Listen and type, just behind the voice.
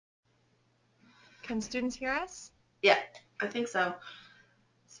Can students hear us? Yeah, I think so.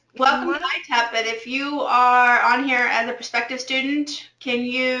 Can Welcome to one of ITAP, but if you are on here as a prospective student, can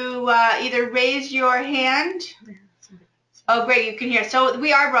you either raise your hand? Oh, great, you can hear. So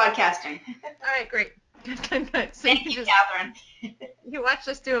we are broadcasting. All right, great. Good, good, good. So Thank you you, just Catherine. you watched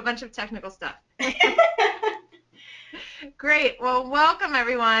us do a bunch of technical stuff. Great. Well, welcome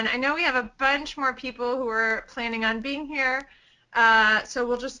everyone. I know we have a bunch more people who are planning on being here. So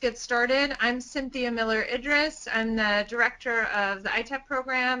we'll just get started. I'm Cynthia Miller-Idris. I'm the director of the ITEP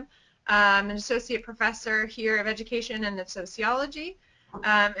program. I'm an associate professor here of education and of sociology.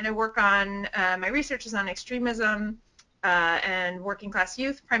 And I work on, my research is on extremism and working class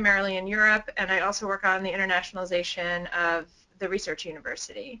youth, primarily in Europe. And I also work on the internationalization of the research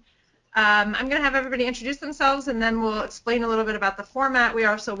university. I'm going to have everybody introduce themselves, and then we'll explain a little bit about the format. We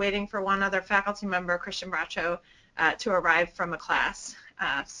are also waiting for one other faculty member, Christian Bracho, to arrive from a class.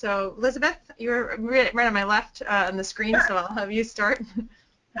 So Elizabeth, you're right on my left on the screen, Sure. So I'll have you start.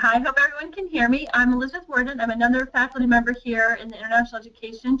 Hi, I hope everyone can hear me. I'm Elizabeth Worden. I'm another faculty member here in the International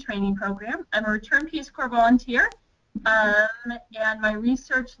Education Training Program. I'm a return Peace Corps volunteer, and my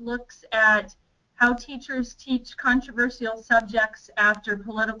research looks at how teachers teach controversial subjects after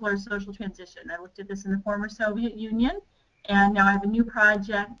political or social transition. I looked at this in the former Soviet Union, and now I have a new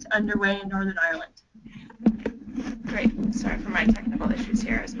project underway in Northern Ireland. Great. Sorry for my technical issues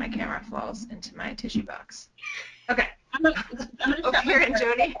here as my camera falls into my tissue box. Okay. I'm gonna Over here, and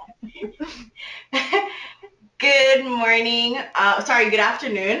Jody. Good morning. Good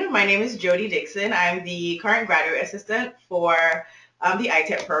afternoon. My name is Jody Dixon. I'm the current graduate assistant for the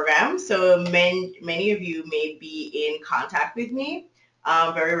ITEP program. So many of you may be in contact with me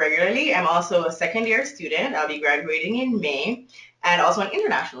very regularly. I'm also a second year student. I'll be graduating in May, and also an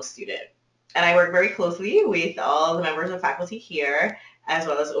international student. And I work very closely with all the members of faculty here, as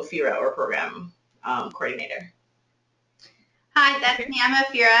well as Ophira, our program coordinator. Hi, that's me. I'm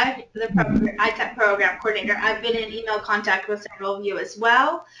Ophira, the ITEP program coordinator. I've been in email contact with several of you as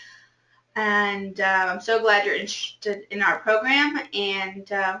well. And I'm so glad you're interested in our program. And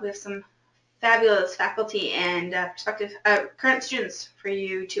we have some fabulous faculty and prospective current students for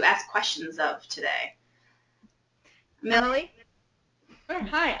you to ask questions of today. Emily? Sure.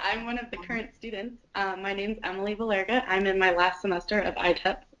 Hi, I'm one of the current students. My name's Emily Valerga. I'm in my last semester of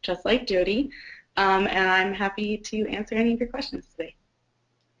ITEP, just like Jody, and I'm happy to answer any of your questions today.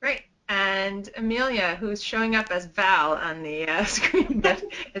 Great. And Amelia, who's showing up as Val on the screen, but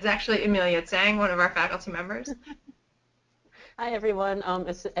it's actually Amelia Tsang, one of our faculty members. Hi, everyone.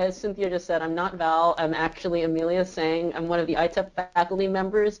 As Cynthia just said, I'm not Val. I'm actually Amelia Tsang. I'm one of the ITEP faculty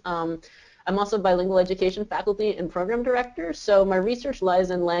members. I'm also bilingual education faculty and program director, so my research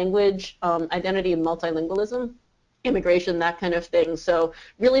lies in language, identity and multilingualism, immigration, that kind of thing. So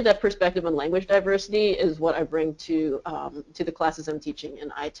really that perspective on language diversity is what I bring to the classes I'm teaching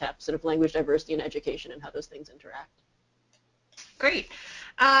in ITEP, sort of language diversity and education and how those things interact. Great.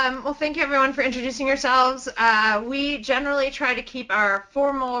 Well, thank you everyone for introducing yourselves. We generally try to keep our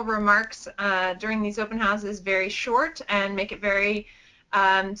formal remarks during these open houses very short and make it very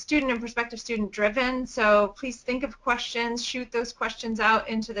student and prospective student driven. So please think of questions, shoot those questions out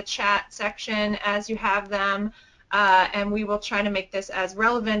into the chat section as you have them, and we will try to make this as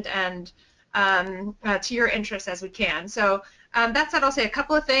relevant and to your interests as we can. So that said, I'll say a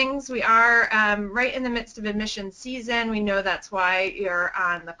couple of things. We are right in the midst of admission season. We know that's why you're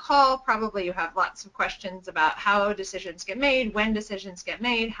on the call. Probably you have lots of questions about how decisions get made, when decisions get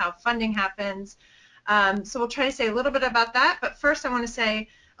made, how funding happens. So we'll try to say a little bit about that, but first I want to say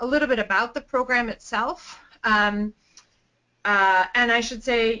a little bit about the program itself. And I should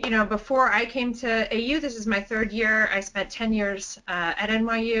say, you know, before I came to AU, this is my third year. I spent 10 years at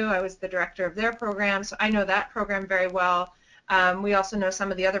NYU. I was the director of their program, so I know that program very well. We also know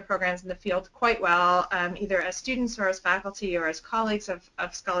some of the other programs in the field quite well, either as students or as faculty or as colleagues of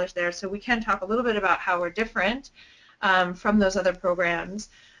scholars there. So we can talk a little bit about how we're different from those other programs.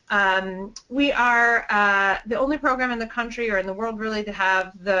 We are the only program in the country or in the world really to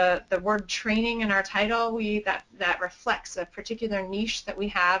have the word training in our title. That reflects a particular niche that we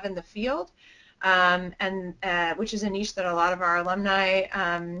have in the field, which is a niche that a lot of our alumni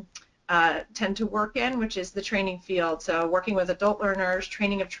tend to work in, which is the training field. So working with adult learners,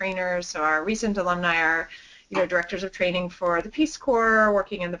 training of trainers. So our recent alumni are directors of training for the Peace Corps,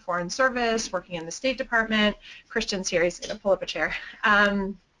 working in the Foreign Service, working in the State Department. Christian's here, he's going to pull up a chair.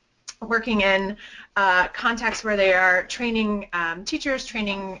 Working in contexts where they are training teachers,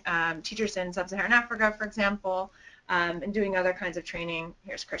 training teachers in Sub-Saharan Africa, for example, and doing other kinds of training.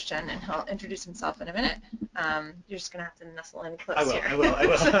 Here's Christian, and he'll introduce himself in a minute. You're just going to have to nestle in close here. I will.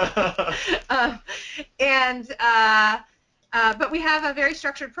 But we have a very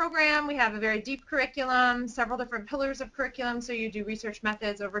structured program. We have a very deep curriculum, several different pillars of curriculum. So you do research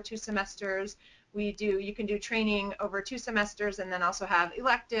methods over 2 semesters. You can do training over 2 semesters and then also have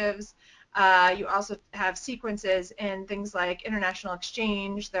electives. You also have sequences in things like international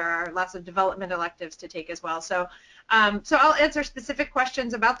exchange. There are lots of development electives to take as well. So I'll answer specific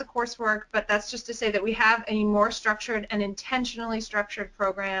questions about the coursework, but that's just to say that we have a more structured and intentionally structured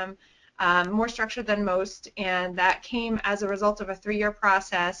program, more structured than most, and that came as a result of a 3-year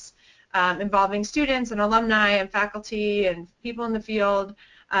process involving students and alumni and faculty and people in the field,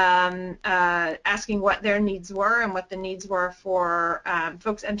 asking what their needs were and what the needs were for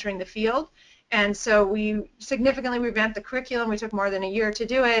folks entering the field. And so we significantly revamped the curriculum. We took more than a year to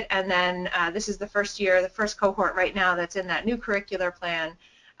do it, and then this is the first year, the first cohort right now that's in that new curricular plan.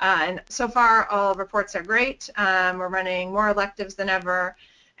 And so far, all reports are great. We're running more electives than ever,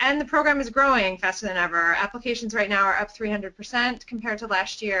 and the program is growing faster than ever. Applications right now are up 300% compared to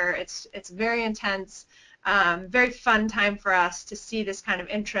last year. It's very intense. Very fun time for us to see this kind of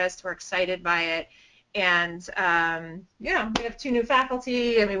interest. We're excited by it, and we have 2 new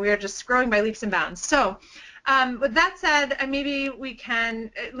faculty. I mean, we are just growing by leaps and bounds. So with that said, maybe we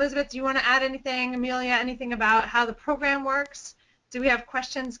can, Elizabeth, do you want to add anything? Amelia, anything about how the program works? Do we have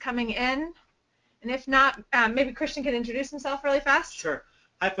questions coming in? And if not, maybe Christian can introduce himself really fast. Sure.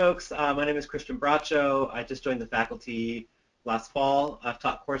 Hi, folks. My name is Christian Bracho. I just joined the faculty last fall. I've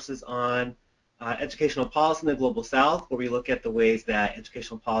taught courses on educational policy in the Global South, where we look at the ways that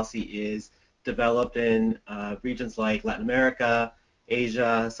educational policy is developed in regions like Latin America,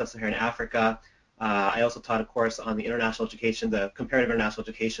 Asia, Sub-Saharan Africa. I also taught a course on the international education, the Comparative International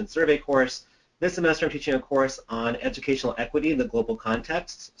Education Survey course. This semester I'm teaching a course on educational equity in the global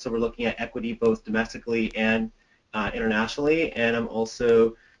context. So we're looking at equity both domestically and internationally. And I'm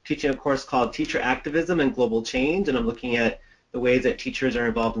also teaching a course called Teacher Activism and Global Change, and I'm looking at the ways that teachers are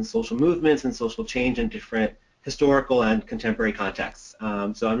involved in social movements and social change in different historical and contemporary contexts.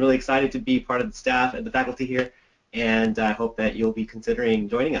 So I'm really excited to be part of the staff and the faculty here, and I hope that you'll be considering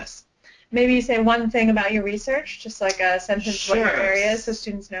joining us. Maybe you say one thing about your research, just like a sentence, Sure. What your area is, so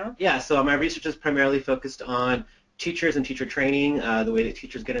students know. Yeah, so my research is primarily focused on teachers and teacher training, the way that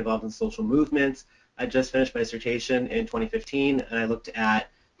teachers get involved in social movements. I just finished my dissertation in 2015, and I looked at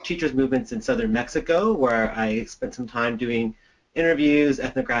teachers' movements in southern Mexico, where I spent some time doing interviews,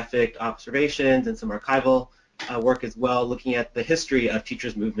 ethnographic observations, and some archival work as well, looking at the history of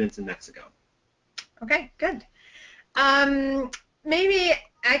teachers' movements in Mexico. Okay, good. Maybe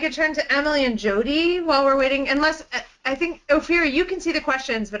I could turn to Emily and Jody while we're waiting, unless, I think, Ophira, you can see the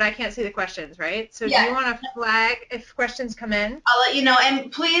questions, but I can't see the questions, right? So Yeah. Do you want to flag if questions come in? I'll let you know.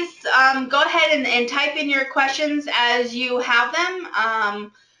 And please go ahead and type in your questions as you have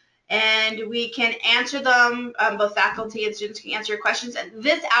them. And we can answer them. Both faculty and students can answer your questions. And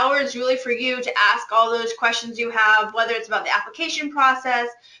this hour is really for you to ask all those questions you have, whether it's about the application process,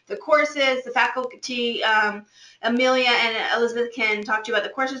 the courses, the faculty. Amelia and Elizabeth can talk to you about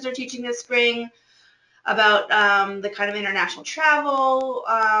the courses they're teaching this spring, about the kind of international travel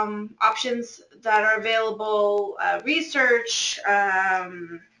options that are available, research,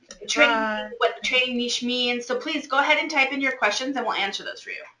 training, what the training niche means. So please go ahead and type in your questions and we'll answer those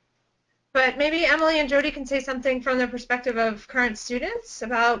for you. But maybe Emily and Jody can say something from the perspective of current students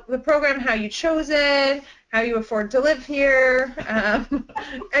about the program, how you chose it, how you afford to live here,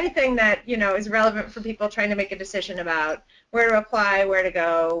 anything that, you know, is relevant for people trying to make a decision about where to apply, where to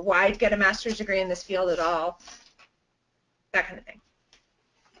go, why to get a master's degree in this field at all, that kind of thing.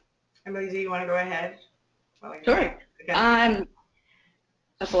 Emily, do you want to go ahead? Sure. Okay.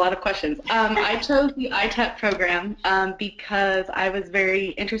 That's a lot of questions. I chose the ITEP program because I was very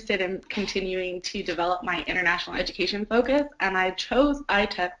interested in continuing to develop my international education focus, and I chose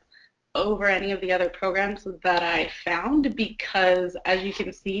ITEP over any of the other programs that I found because, as you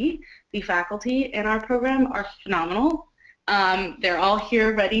can see, the faculty in our program are phenomenal. They're all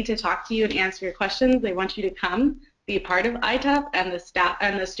here ready to talk to you and answer your questions. They want you to come be a part of ITEP, and the staff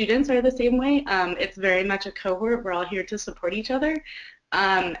and the students are the same way. It's very much a cohort. We're all here to support each other.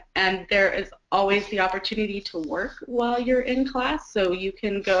 And there is always the opportunity to work while you're in class, so you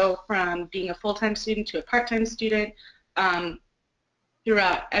can go from being a full-time student to a part-time student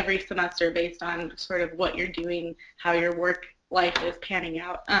throughout every semester based on sort of what you're doing, how your work life is panning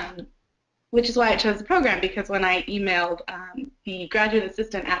out. which is why I chose the program, because when I emailed the graduate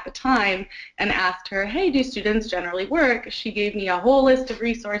assistant at the time and asked her, hey, do students generally work? She gave me a whole list of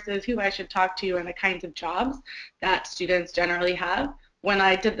resources, who I should talk to, and the kinds of jobs that students generally have. When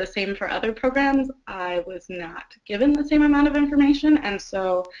I did the same for other programs, I was not given the same amount of information, and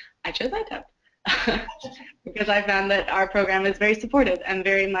so I chose ITEP because I found that our program is very supportive and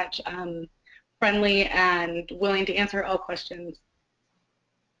very much friendly and willing to answer all questions.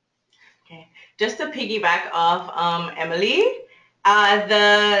 Okay. Just to piggyback off Emily,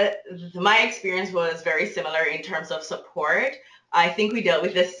 my experience was very similar in terms of support. I think we dealt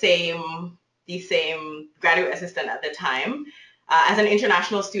with the same graduate assistant at the time. As an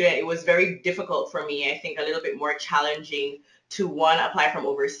international student, it was very difficult for me, I think a little bit more challenging to, one, apply from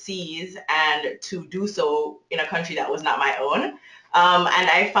overseas and to do so in a country that was not my own. And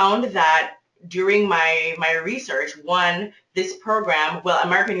I found that during my research, one, this program, well,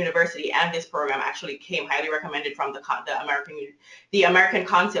 American University and this program actually came highly recommended from the American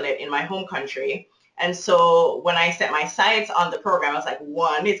consulate in my home country. And so when I set my sights on the program, I was like,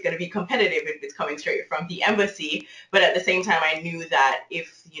 one, it's going to be competitive if it's coming straight from the embassy. But at the same time, I knew that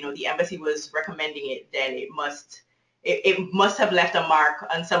if, you know, the embassy was recommending it, then it must have left a mark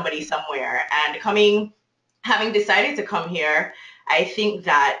on somebody somewhere. And having decided to come here, I think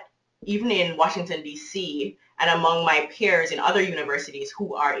that even in Washington, D.C., and among my peers in other universities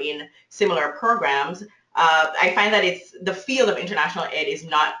who are in similar programs, I find that the field of international ed is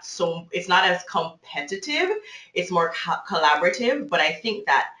it's not as competitive, it's more collaborative, but I think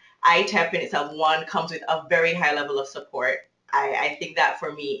that ITEP in itself, one, comes with a very high level of support. I think that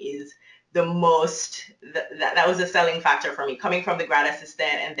for me is the most, that was a selling factor for me, coming from the grad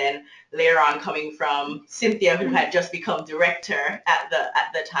assistant and then later on coming from Cynthia, who had just become director at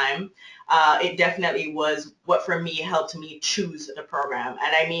the time. It definitely was what for me helped me choose the program.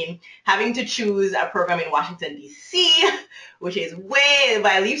 And I mean, having to choose a program in Washington, D.C., which is way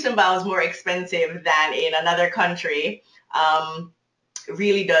by leaps and bounds more expensive than in another country,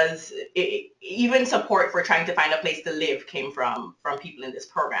 really does, even support for trying to find a place to live came from people in this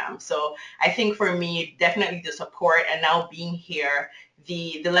program. So I think for me, definitely the support, and now being here,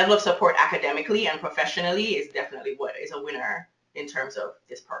 the level of support academically and professionally is definitely what is a winner in terms of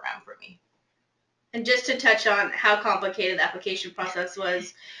this program for me. And just to touch on how complicated the application process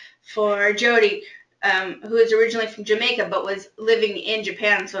was for Jody, who is originally from Jamaica but was living in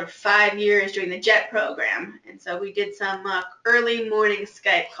Japan for 5 years during the JET program. And so we did some early morning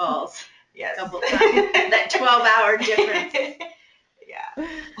Skype calls. Yes. A couple times. That 12-hour difference.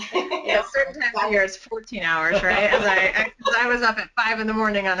 Yeah, certain times of year it's 14 hours, right? I was up at 5 in the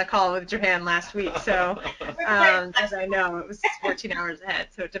morning on a call with Japan last week, so as I know, it was 14 hours ahead.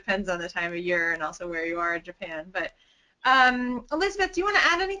 So it depends on the time of year and also where you are in Japan. But Elizabeth, do you want to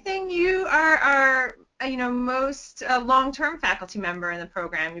add anything? You are our most long-term faculty member in the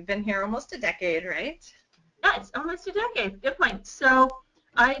program. You've been here almost a decade, right? Yeah, it's almost a decade. Good point. So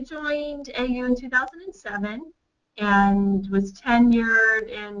I joined AU in 2007. And was tenured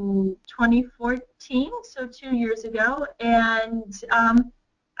in 2014, so 2 years ago. And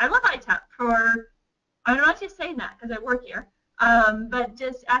I love ITEP I'm not just saying that because I work here, but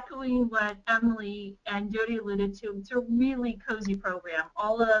just echoing what Emily and Jody alluded to, it's a really cozy program.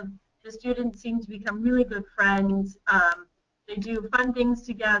 All of the students seem to become really good friends. They do fun things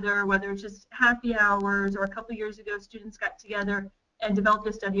together, whether it's just happy hours or a couple years ago students got together and developed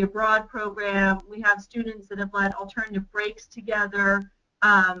a study abroad program. We have students that have led alternative breaks together.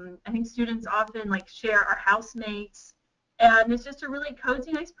 I think students often share our housemates, and it's just a really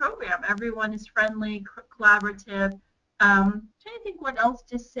cozy, nice program. Everyone is friendly, collaborative. Trying to think what else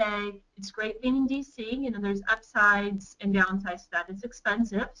to say. It's great being in DC. There's upsides and downsides to that. It's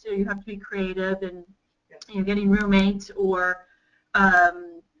expensive, so you have to be creative and getting roommates or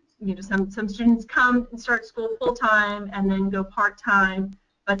some students come and start school full-time and then go part-time,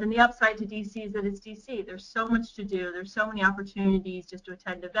 but then the upside to DC is that it's DC. There's so much to do. There's so many opportunities just to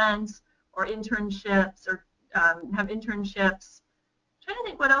attend events or internships or have internships. I'm trying to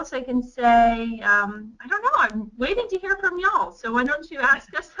think what else I can say. I don't know. I'm waiting to hear from y'all, so why don't you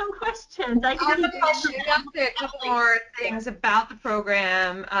ask us some questions? I have a couple more things about the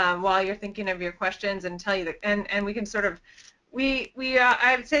program while you're thinking of your questions and tell you and we can sort of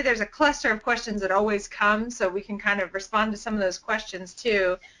I would say there's a cluster of questions that always come, so we can kind of respond to some of those questions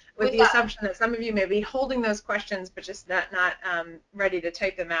too, with the assumption that some of you may be holding those questions but just not ready to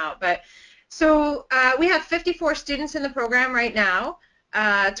type them out. But so we have 54 students in the program right now.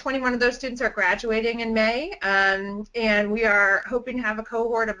 21 of those students are graduating in May, and we are hoping to have a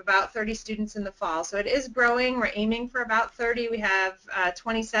cohort of about 30 students in the fall. So it is growing. We're aiming for about 30. We have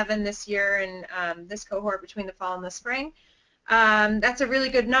 27 this year in this cohort between the fall and the spring. That's a really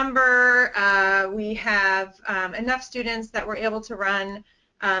good number. We have enough students that we're able to run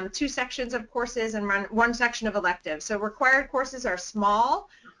 2 sections of courses and run 1 section of electives. So required courses are small.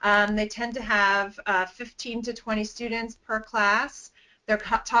 They tend to have 15 to 20 students per class. They're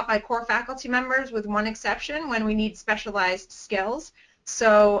taught by core faculty members with 1 exception when we need specialized skills.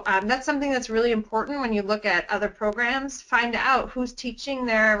 So that's something that's really important when you look at other programs. Find out who's teaching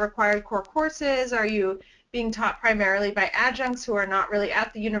their required core courses. Are you being taught primarily by adjuncts who are not really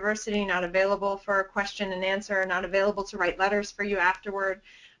at the university, not available for a question and answer, not available to write letters for you afterward?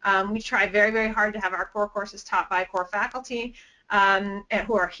 We try very, very hard to have our core courses taught by core faculty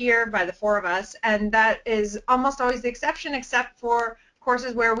who are here by the 4 of us, and that is almost always the exception, except for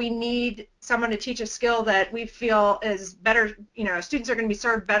courses where we need someone to teach a skill that we feel is better, students are going to be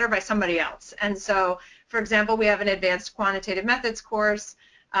served better by somebody else. And so, for example, we have an advanced quantitative methods course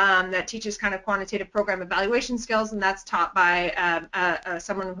that teaches kind of quantitative program evaluation skills, and that's taught by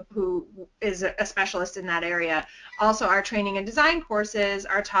someone who is a specialist in that area. Also, our training and design courses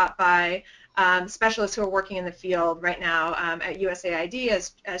are taught by specialists who are working in the field right now at USAID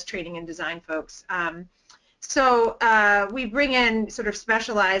as training and design folks. So we bring in sort of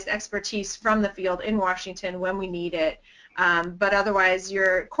specialized expertise from the field in Washington when we need it, but otherwise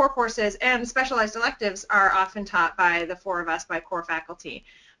your core courses and specialized electives are often taught by the 4 of us, by core faculty.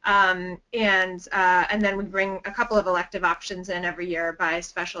 And then we bring a couple of elective options in every year by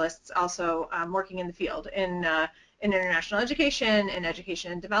specialists also working in the field in international education, in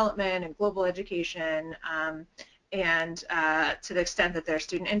education and development, and global education, and to the extent that there's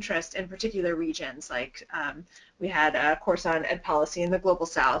student interest in particular regions. Like we had a course on ed policy in the Global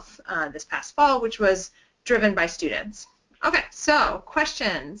South this past fall, which was driven by students. Okay, so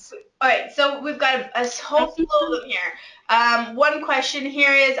questions. All right, so we've got a whole flow of them here. One question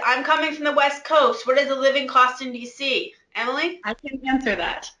here is, I'm coming from the West Coast. What does a living cost in DC? Emily? I can answer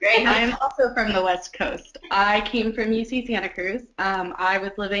that. Great. I am also from the West Coast. I came from UC Santa Cruz. I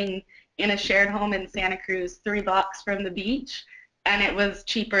was living in a shared home in Santa Cruz 3 blocks from the beach, and it was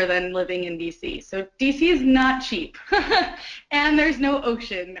cheaper than living in DC. So DC is not cheap, and there's no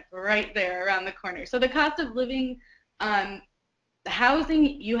ocean right there around the corner. So the cost of living,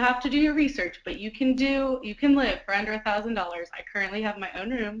 housing, you have to do your research, but you can live for under $1,000. I currently have my own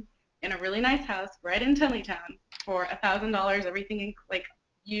room in a really nice house right in Tenleytown for $1,000. Everything, like,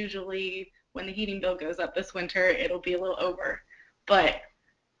 usually when the heating bill goes up this winter, it'll be a little over, but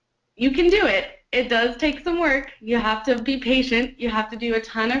you can do it. It does take some work. You have to be patient. You have to do a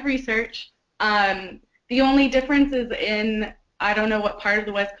ton of research. The only difference is in, I don't know what part of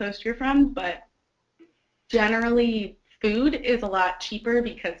the West Coast you're from, but generally food is a lot cheaper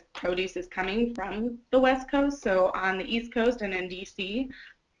because produce is coming from the West Coast. So on the East Coast and in DC,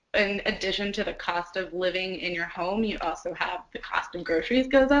 in addition to the cost of living in your home, you also have the cost of groceries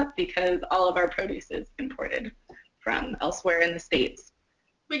goes up because all of our produce is imported from elsewhere in the States.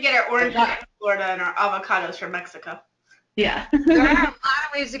 We get our oranges from Florida and our avocados from Mexico. Yeah. There are a lot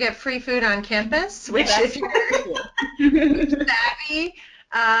of ways to get free food on campus, which if you're savvy,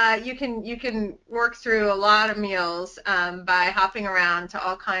 you can work through a lot of meals by hopping around to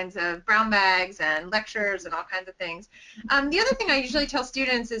all kinds of brown bags and lectures and all kinds of things. The other thing I usually tell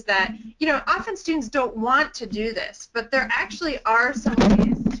students is that, often students don't want to do this, but there actually are some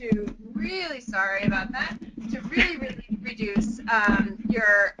ways to really, sorry about that, to really, really reduce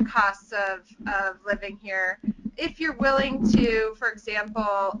your costs of living here. If you're willing to, for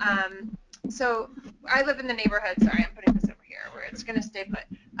example, so I live in the neighborhood, sorry, I'm putting this over here where it's going to stay put.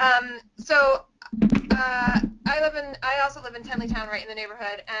 I also live in Tenleytown, right in the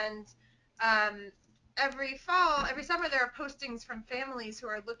neighborhood, and every summer there are postings from families who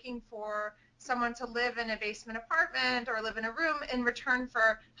are looking for someone to live in a basement apartment or live in a room in return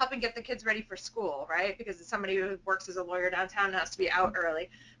for helping get the kids ready for school, right? Because it's somebody who works as a lawyer downtown and has to be out early.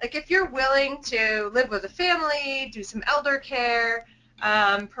 Like, if you're willing to live with a family, do some elder care,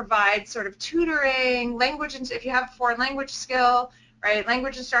 provide sort of tutoring, language, if you have a foreign language skill, right,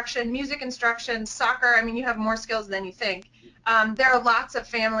 language instruction, music instruction, soccer, I mean, you have more skills than you think. There are lots of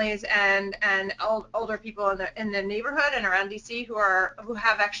families and older people in the neighborhood and around DC who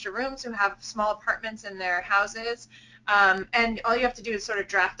have extra rooms, who have small apartments in their houses, and all you have to do is sort of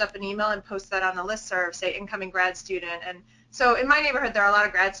draft up an email and post that on the listserv, say incoming grad student. And so in my neighborhood there are a lot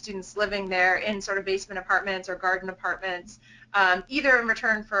of grad students living there in sort of basement apartments or garden apartments, either in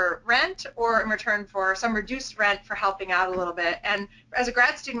return for rent or in return for some reduced rent for helping out a little bit. And as a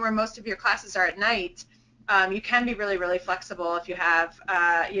grad student where most of your classes are at night, you can be really, really flexible if you have,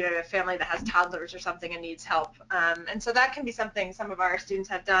 a family that has toddlers or something and needs help. And so that can be something some of our students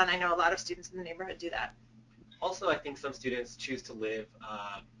have done. I know a lot of students in the neighborhood do that. Also, I think some students choose to live,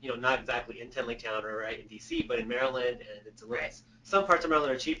 not exactly in Tenleytown or right in DC, but in Maryland, and it's some parts of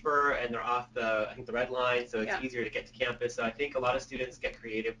Maryland are cheaper, and they're off the Red Line, so it's easier to get to campus. So I think a lot of students get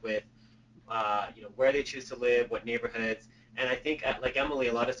creative with, where they choose to live, what neighborhoods, and I think, like Emily,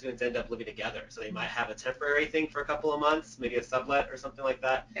 a lot of students end up living together. So they might have a temporary thing for a couple of months, maybe a sublet or something like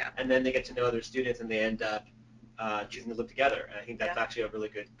that, and then they get to know other students, and they end up choosing to live together. And I think that's actually a really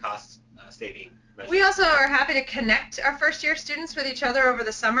good cost-saving measure. We also are happy to connect our first-year students with each other over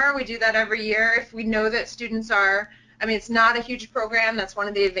the summer. We do that every year. If we know that students are, it's not a huge program. That's one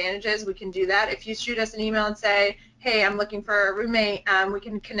of the advantages. We can do that. If you shoot us an email and say, hey, I'm looking for a roommate, we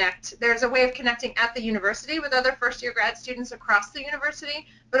can connect. There's a way of connecting at the university with other first-year grad students across the university,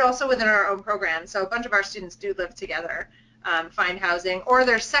 but also within our own program. So a bunch of our students do live together, find housing. Or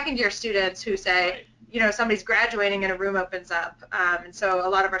there's second-year students who say, somebody's graduating and a room opens up. And so a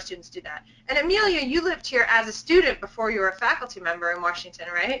lot of our students do that. And Amelia, you lived here as a student before you were a faculty member in Washington,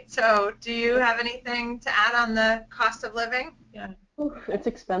 right? So do you have anything to add on the cost of living? Yeah. It's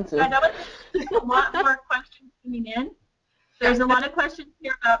expensive. I know there's a lot more questions coming in. There's a lot of questions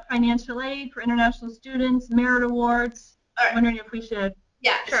here about financial aid for international students, merit awards. All right. I'm wondering if we should.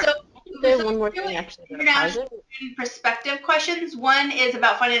 Yeah, Sure. so Say one more thing, actually. international student perspective questions. One is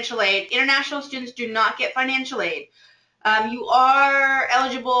about financial aid. International students do not get financial aid. You are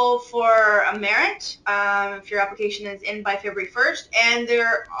eligible for a merit if your application is in by February 1st, and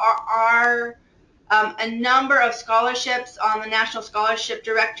there are a number of scholarships on the National Scholarship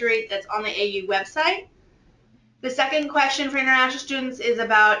Directory that's on the AU website. The second question for international students is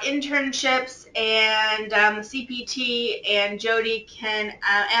about internships and the CPT, and Jody can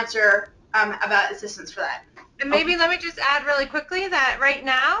answer about assistance for that. And maybe let me just add really quickly that right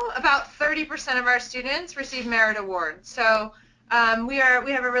now about 30% of our students receive merit awards. So we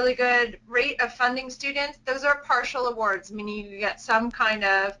have a really good rate of funding students. Those are partial awards, meaning you get some kind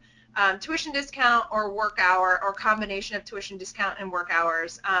of tuition discount or work hour or combination of tuition discount and work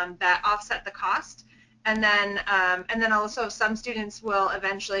hours that offset the cost. And then also some students will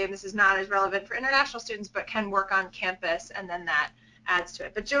eventually, and this is not as relevant for international students, but can work on campus, and then that adds to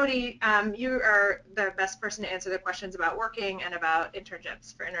it. But Jody, you are the best person to answer the questions about working and about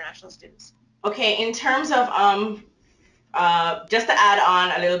internships for international students. Okay, in terms of just to add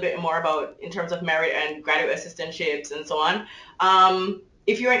on a little bit more about in terms of merit and graduate assistantships and so on,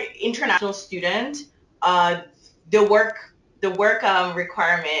 if you're an international student, the work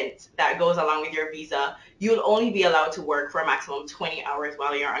requirement that goes along with your visa, you'll only be allowed to work for a maximum of 20 hours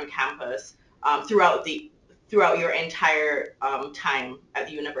while you're on campus throughout your entire time at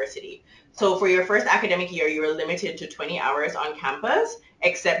the university. So for your first academic year, you're limited to 20 hours on campus,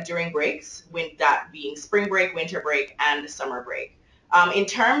 except during breaks, with that being spring break, winter break, and summer break. In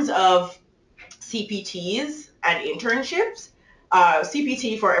terms of CPTs and internships,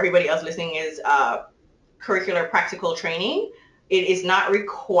 CPT, for everybody else listening, is curricular practical training. It is not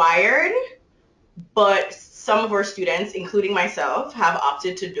required, but some of our students, including myself, have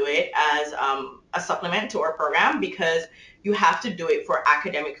opted to do it as a supplement to our program because you have to do it for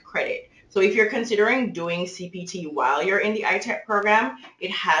academic credit. So if you're considering doing CPT while you're in the ITEP program,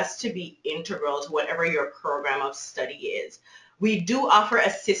 it has to be integral to whatever your program of study is. We do offer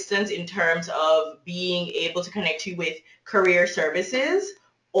assistance in terms of being able to connect you with career services,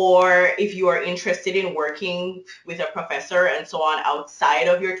 or if you are interested in working with a professor and so on outside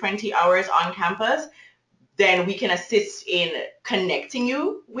of your 20 hours on campus, then we can assist in connecting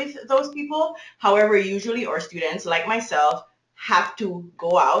you with those people. However, usually our students, like myself, have to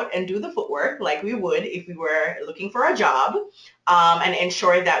go out and do the footwork like we would if we were looking for a job, and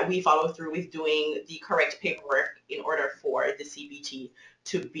ensure that we follow through with doing the correct paperwork in order for the CPT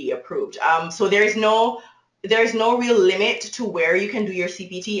to be approved. So there's no real limit to where you can do your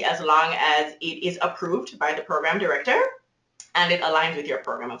CPT as long as it is approved by the program director and it aligns with your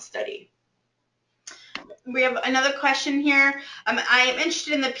program of study. We have another question here. I am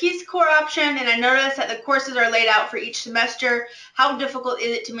interested in the Peace Corps option, and I noticed that the courses are laid out for each semester. How difficult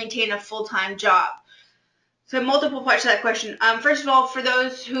is it to maintain a full-time job? So multiple parts to that question. First of all, for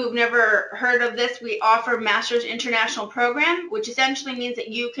those who've never heard of this, we offer Master's International Program, which essentially means that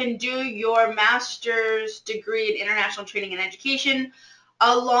you can do your master's degree in international training and education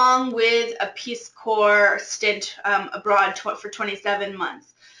along with a Peace Corps stint abroad for 27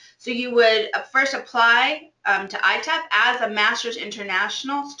 months. So you would first apply to ITEP as a Master's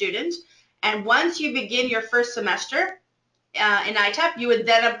International student, and once you begin your first semester in ITEP, you would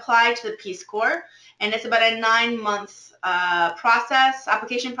then apply to the Peace Corps, and it's about a 9-month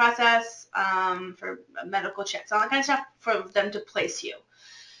application process for medical checks, all that kind of stuff for them to place you.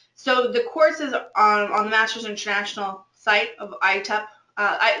 So the courses on the Masters International site of ITEP,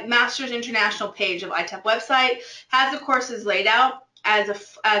 Masters International page of ITEP website has the courses laid out as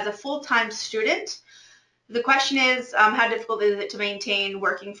a full-time student. The question is, how difficult is it to maintain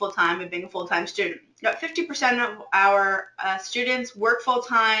working full-time and being a full-time student? About 50% of our students work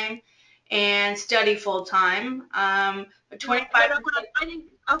full-time and study full-time. 25%. I think,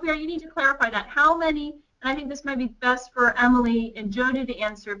 okay, you need to clarify that. How many, and I think this might be best for Emily and Jody to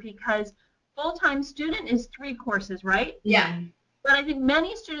answer, because full-time student is 3 courses, right? Yeah. But I think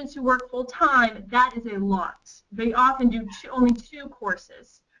many students who work full-time, that is a lot. They often do only 2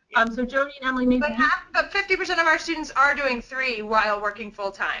 courses. So Jody and Emily, maybe. But 50% of our students are doing 3 while working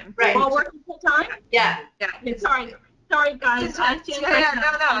full time. Right. While working full time? Yeah. Yeah. Sorry guys. I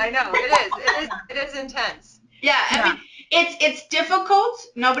know. It is intense. Yeah. I mean, it's difficult.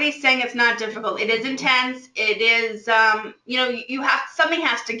 Nobody's saying it's not difficult. It is intense. It is, something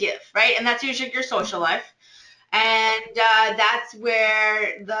has to give, right? And that's usually your social life. And that's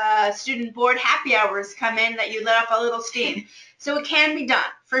where the student board happy hours come in, that you let off a little steam. So it can be done,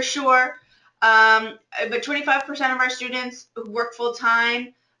 for sure. But 25% of our students who work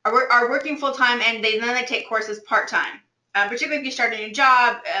full-time are working full-time, and then they take courses part-time. Particularly if you start a new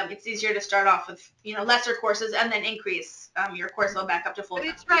job, it's easier to start off with lesser courses and then increase your course load back up to full-time.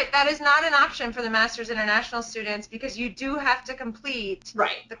 But it's right. That is not an option for the Masters International students, because you do have to complete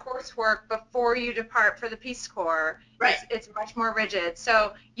the coursework before you depart for the Peace Corps. Right. It's much more rigid.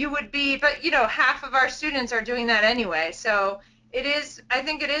 So you would be, but half of our students are doing that anyway. So I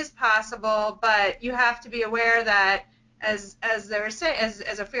think it is possible, but you have to be aware that, as they were saying, as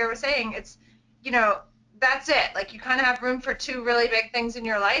Ophira was saying, it's, that's it. Like, you kind of have room for 2 really big things in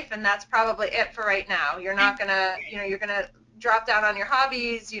your life, and that's probably it for right now. You're not gonna, you're gonna drop down on your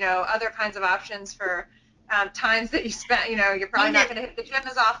hobbies, other kinds of options for times that you spent. You're probably not gonna hit the gym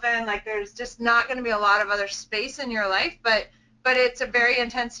as often. Like, there's just not gonna be a lot of other space in your life, but it's a very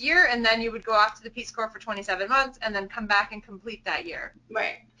intense year, and then you would go off to the Peace Corps for 27 months and then come back and complete that year.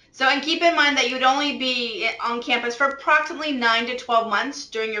 Right. So, and keep in mind that you would only be on campus for approximately 9 to 12 months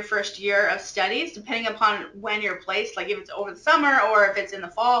during your first year of studies, depending upon when you're placed, like if it's over the summer or if it's in the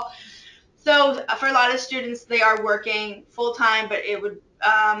fall. So for a lot of students, they are working full-time, but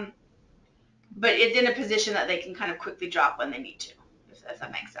but it's in a position that they can kind of quickly drop when they need to, if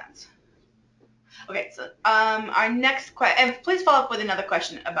that makes sense. Okay, so our next question, and please follow up with another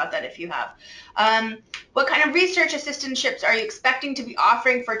question about that if you have. What kind of research assistantships are you expecting to be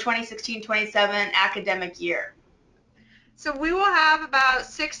offering for 2016-27 academic year? So we will have about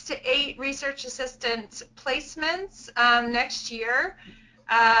 6 to 8 research assistant placements next year.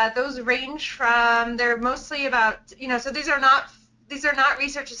 Those range from, they're mostly about, so these are not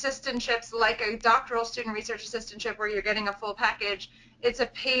research assistantships like a doctoral student research assistantship where you're getting a full package. It's a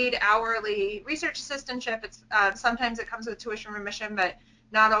paid hourly research assistantship. It's sometimes it comes with tuition remission, but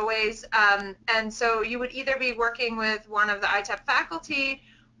not always. And so you would either be working with one of the ITEP faculty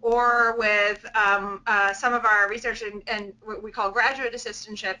or with some of our research and what we call graduate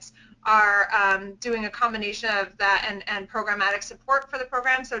assistantships are doing a combination of that and programmatic support for the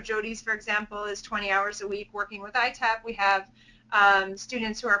program. So Jody's, for example, is 20 hours a week working with ITEP. We have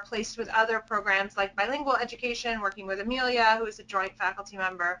students who are placed with other programs like bilingual education, working with Amelia, who is a joint faculty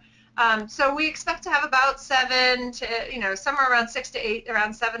member. So we expect to have about 7 to, somewhere around 6 to 8,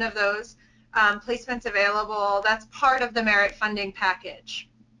 around 7 of those placements available. That's part of the merit funding package.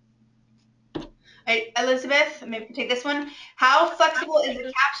 Right, Elizabeth, maybe take this one. How flexible is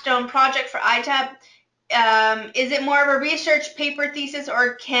the capstone project for ITEP? Is it more of a research paper thesis,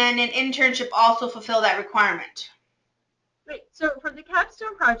 or can an internship also fulfill that requirement? Great. So for the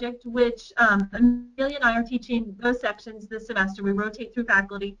capstone project, which Amelia and I are teaching those sections this semester, we rotate through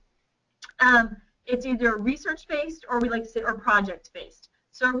faculty. It's either research-based or we like to say, or project-based.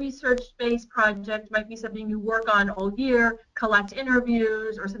 So a research-based project might be something you work on all year, collect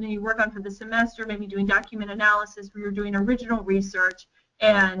interviews, or something you work on for the semester, maybe doing document analysis where you're doing original research,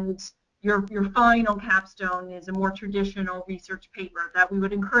 and your final capstone is a more traditional research paper that we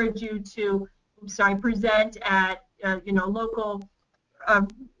would encourage you to, present at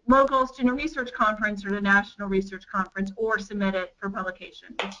local student research conference or the national research conference, or submit it for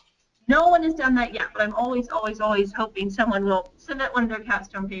publication. No one has done that yet, but I'm always hoping someone will submit one of their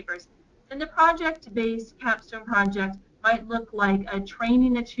capstone papers. In the project-based capstone project, might look like a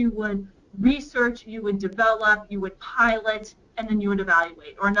training that you would research, you would develop, you would pilot, and then you would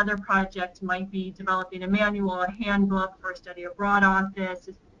evaluate. Or another project might be developing a manual, a handbook for a study abroad office.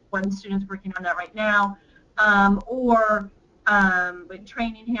 One student's working on that right now.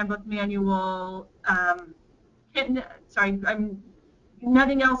 Training handbook, manual.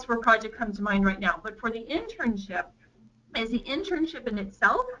 Nothing else for a project comes to mind right now. But for the internship, the internship in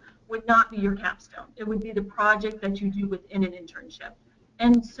itself would not be your capstone. It would be the project that you do within an internship.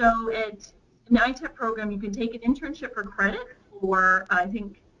 And so in the ITEP program, you can take an internship for credit, or I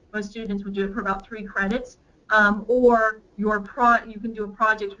think most students would do it for about 3 credits, or you can do a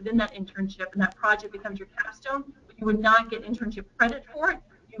project within that internship, and that project becomes your capstone, but you would not get internship credit for it.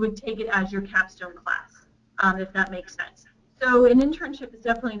 You would take it as your capstone class, if that makes sense. So an internship is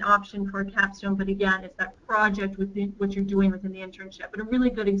definitely an option for a capstone, but again, it's that project within what you're doing within the internship. But a really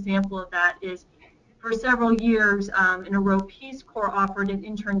good example of that is for several years in a row, Peace Corps offered an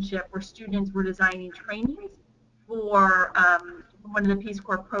internship where students were designing trainings for one of the Peace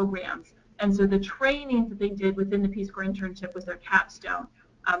Corps programs. And so the trainings that they did within the Peace Corps internship was their capstone,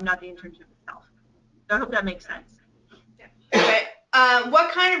 not the internship itself. So I hope that makes sense. Okay.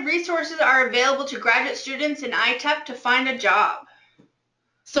 What kind of resources are available to graduate students in ITEP to find a job?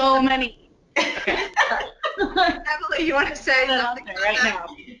 So many. Okay. Emily, you want to say something right now?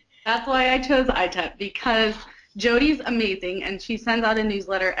 That's why I chose ITEP, because Jody's amazing, and she sends out a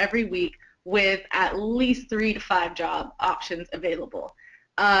newsletter every week with at least 3 to 5 job options available.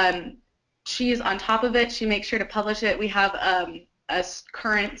 She's on top of it. She makes sure to publish it. We have a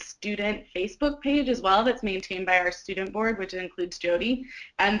current student Facebook page as well that's maintained by our student board, which includes Jody,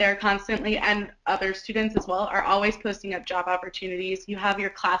 and they're constantly, and other students as well, are always posting up job opportunities. You have your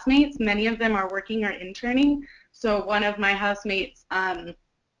classmates. Many of them are working or interning. So one of my housemates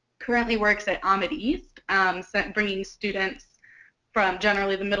currently works at Ahmed East, bringing students from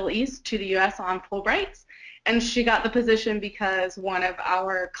generally the Middle East to the U.S. on Fulbrights. And she got the position because one of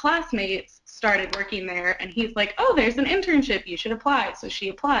our classmates started working there, and he's like, oh, there's an internship, you should apply. So she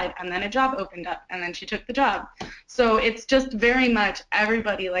applied, and then a job opened up, and then she took the job. So it's just very much,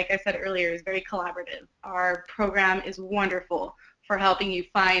 everybody, like I said earlier, is very collaborative. Our program is wonderful for helping you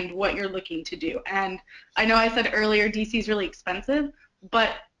find what you're looking to do. And I know I said earlier DC is really expensive,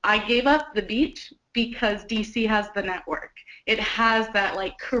 but I gave up the beach because DC has the network. It has that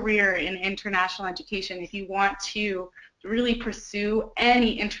like career in international education. If you want to really pursue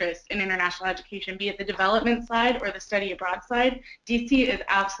any interest in international education, be it the development side or the study abroad side, DC is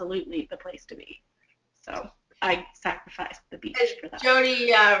absolutely the place to be. So I sacrificed the beach for that.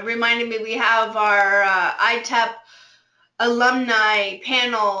 Jody reminded me we have our ITEP alumni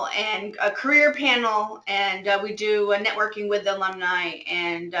panel and a career panel, and we do a networking with the alumni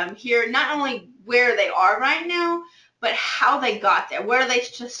and hear not only where they are right now, but how they got there. What are the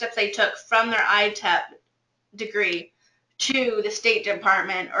steps they took from their ITEP degree to the State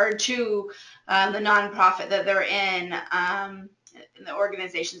Department or to the nonprofit that they're in the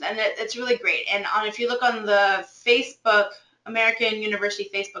organizations. And it's really great. And if you look on the Facebook, American University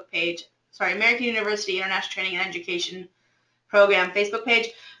Facebook page, American University International Training and Education Program Facebook page,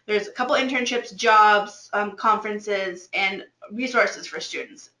 there's a couple internships, jobs, conferences, and resources for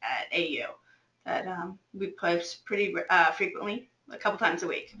students at AU that we post pretty frequently, a couple times a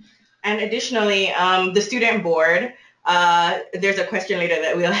week. And additionally, the student board, there's a question later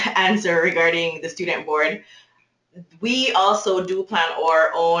that we'll answer regarding the student board. We also do plan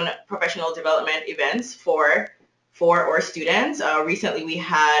our own professional development events for our students. Recently, we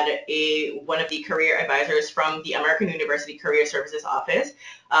had one of the career advisors from the American University Career Services Office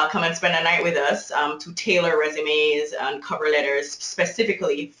come and spend a night with us to tailor resumes and cover letters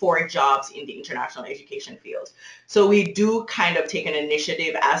specifically for jobs in the international education field. So we do kind of take an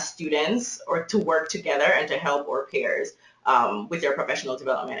initiative as students or to work together and to help our peers with their professional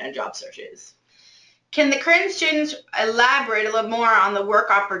development and job searches. Can the current students elaborate a little more on the work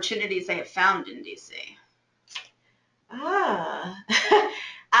opportunities they have found in DC?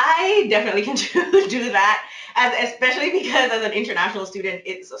 I definitely can do that, especially because as an international student,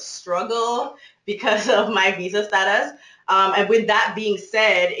 it's a struggle because of my visa status. And with that being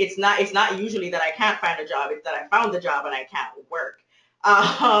said, it's not usually that I can't find a job, it's that I found the job and I can't work.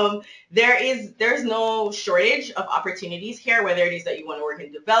 There's no shortage of opportunities here, whether it is that you want to work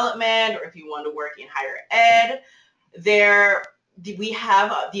in development or if you want to work in higher ed. We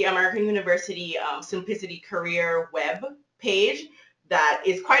have the American University Simplicity Career web page that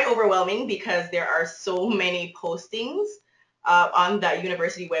is quite overwhelming because there are so many postings on the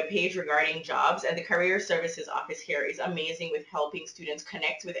university webpage regarding jobs, and the Career Services Office here is amazing with helping students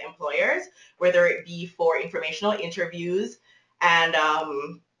connect with employers, whether it be for informational interviews and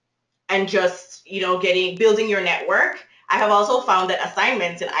just, you know, building your network. I have also found that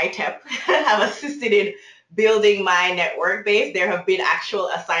assignments in ITEP have assisted in building my network base. There have been actual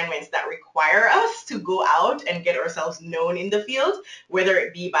assignments that require us to go out and get ourselves known in the field, whether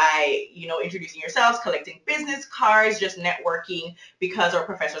it be by, you know, introducing yourselves, collecting business cards, just networking, because our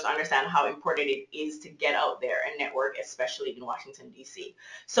professors understand how important it is to get out there and network, especially in Washington, D.C.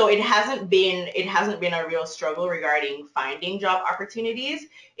 So it hasn't been a real struggle regarding finding job opportunities.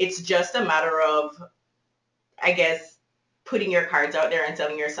 It's just a matter of, I guess, putting your cards out there and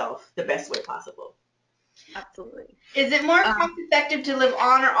selling yourself the best way possible. Absolutely. Is it more cost effective to live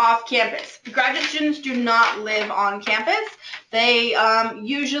on or off campus? Graduate students do not live on campus. They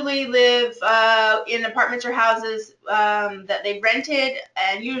usually live in apartments or houses that they've rented,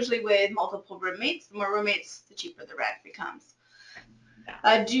 and usually with multiple roommates. The more roommates, the cheaper the rent becomes.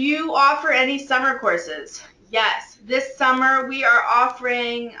 Do you offer any summer courses? Yes. This summer we are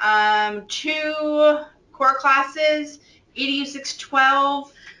offering 2 core classes, EDU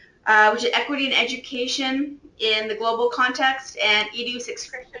 612, which is Equity and Education in the Global Context, and EDU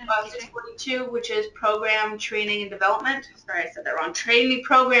 642, which is Program Training and Development. Sorry, I said that wrong. Training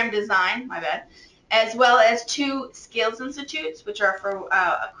Program Design, my bad. As well as 2 Skills Institutes, which are for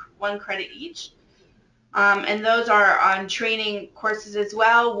 1 credit each. And those are on training courses as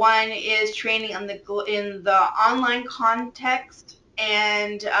well. One is training in the online context,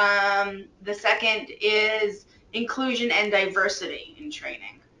 and the second is inclusion and diversity in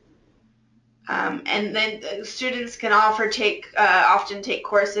training. And then students can often take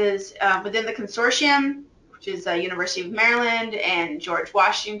courses within the consortium, which is University of Maryland and George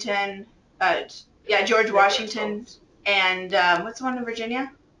Washington. George Washington, and what's the one in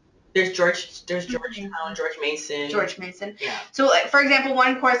Virginia? There's Georgetown, George Mason. George Mason. Yeah. So, for example,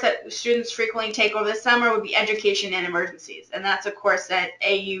 one course that students frequently take over the summer would be Education and Emergencies, and that's a course that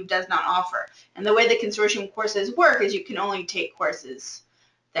AU does not offer. And the way the consortium courses work is you can only take courses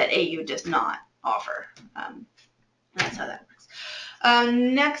that AU does not offer. That's how that works.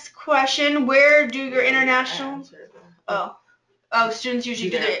 Next question: where do your international? Students usually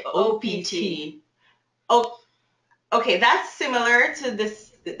do their OPT. Oh, okay, that's similar to this.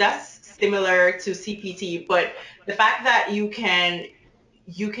 That's similar to CPT, but the fact that you can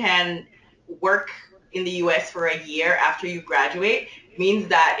work in the U.S. for a year after you graduate means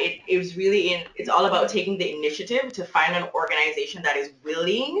that it's all about taking the initiative to find an organization that is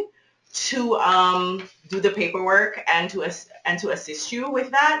willing to do the paperwork and to assist you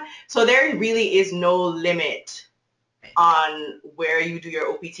with that. So there really is no limit on where you do your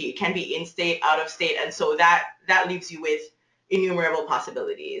OPT. It can be in-state, out-of-state, and so that leaves you with innumerable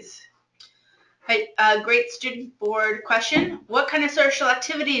possibilities. Right, great student board question. What kind of social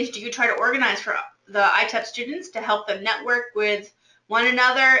activities do you try to organize for the ITEP students to help them network with one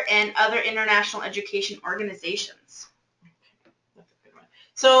another and other international education organizations? That's a good one.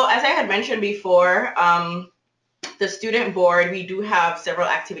 So as I had mentioned before, the student board, we do have several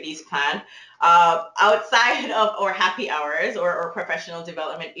activities planned. Outside of our happy hours or professional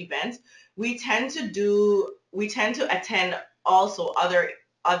development events, we tend to attend also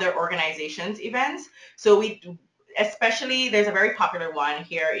other organizations events. So especially there's a very popular one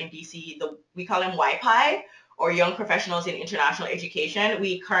here in DC. We call them YPI, or Young Professionals in International Education.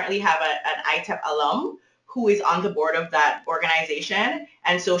 We currently have an ITEP alum who is on the board of that organization,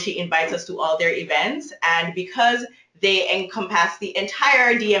 and so she invites us to all their events. And because they encompass the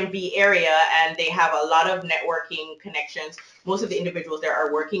entire DMV area and they have a lot of networking connections, most of the individuals there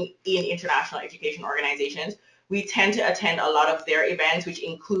are working in international education organizations. We tend to attend a lot of their events, which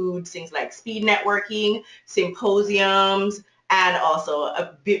include things like speed networking, symposiums, and also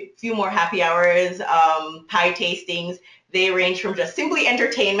a few more happy hours, pie tastings. They range from just simply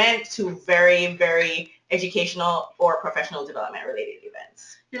entertainment to very, very educational or professional development related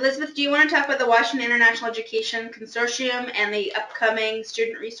events. Elizabeth, do you want to talk about the Washington International Education Consortium and the upcoming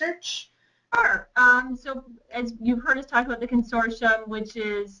student research? Sure. So as you've heard us talk about the consortium, which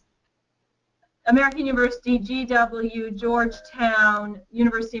is American University, GW, Georgetown,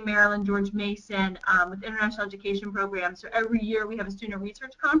 University of Maryland, George Mason, with international education programs. So every year we have a student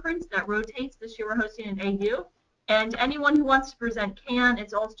research conference that rotates. This year we're hosting an AU. And anyone who wants to present can.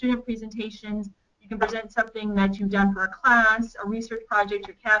 It's all student presentations. You can present something that you've done for a class, a research project,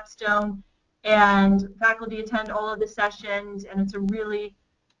 your capstone, and faculty attend all of the sessions, and it's a really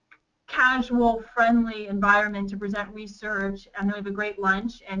casual, friendly environment to present research, and then we have a great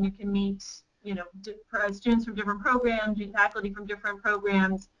lunch, and you can meet students from different programs, faculty from different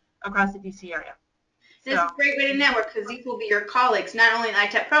programs across the DC area. This is a great way to network because these will be your colleagues, not only in the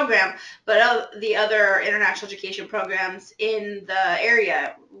ITEP program, but the other international education programs in the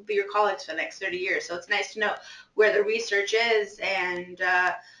area will be your colleagues for the next 30 years. So it's nice to know where the research is and,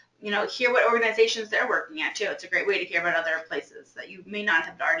 hear what organizations they're working at too. It's a great way to hear about other places that you may not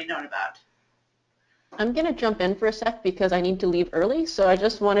have already known about. I'm going to jump in for a sec because I need to leave early. So I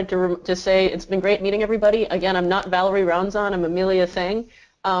just wanted to say it's been great meeting everybody. Again, I'm not Valerie Rounzon. I'm Amelia Tseng.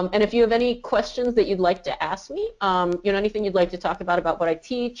 And if you have any questions that you'd like to ask me, anything you'd like to talk about what I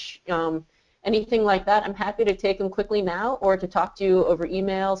teach, anything like that, I'm happy to take them quickly now or to talk to you over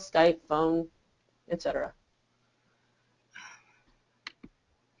email, Skype, phone, etc.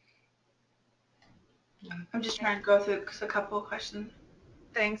 I'm just trying to go through a couple of questions.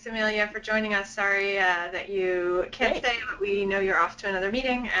 Thanks, Amelia, for joining us. Sorry that you can't stay, but we know you're off to another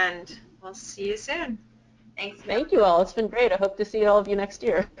meeting, and we'll see you soon. Thanks. Thank you all. It's been great. I hope to see all of you next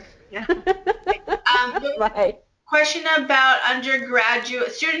year. Yeah. Bye. Question about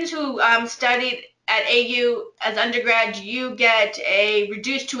undergraduate students who studied at AU as undergrad. Do you get a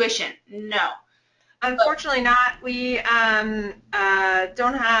reduced tuition? No. Unfortunately not. We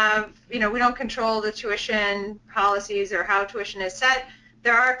don't have, we don't control the tuition policies or how tuition is set.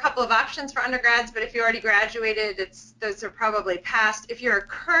 There are a couple of options for undergrads, but if you already graduated, those are probably passed. If you're a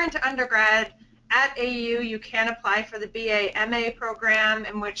current undergrad at AU, you can apply for the BA/MA program,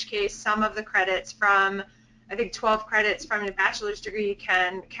 in which case some of the credits from, I think 12 credits from a bachelor's degree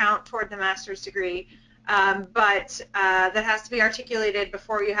can count toward the master's degree. But that has to be articulated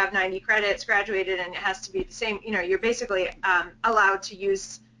before you have 90 credits graduated, and it has to be the same, you're basically allowed to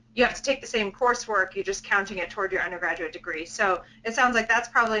use, you have to take the same coursework, you're just counting it toward your undergraduate degree. So it sounds like that's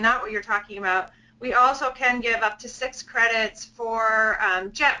probably not what you're talking about. We also can give up to 6 credits for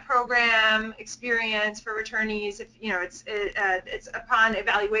JET program experience for returnees. If it's upon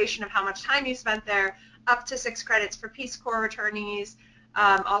evaluation of how much time you spent there, up to 6 credits for Peace Corps returnees.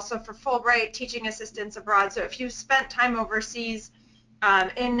 Also for Fulbright teaching assistants abroad. So if you spent time overseas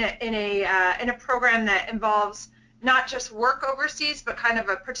in a program that involves not just work overseas, but kind of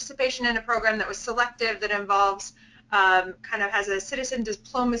a participation in a program that was selective, that involves kind of has a citizen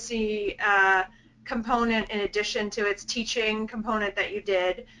diplomacy component in addition to its teaching component that you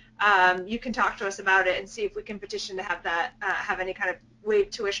did, you can talk to us about it and see if we can petition to have that have any kind of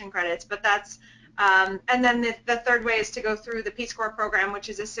waived tuition credits. But that's and then the third way is to go through the Peace Corps program, which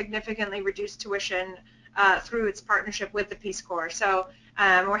is a significantly reduced tuition through its partnership with the Peace Corps. So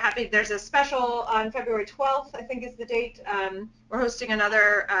we're happy. There's a special on February 12th, I think is the date. We're hosting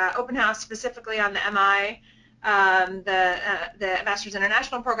another open house specifically on the MI, the Masters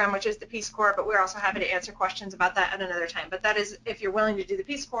International program, which is the Peace Corps, but we're also happy to answer questions about that at another time. But that is, if you're willing to do the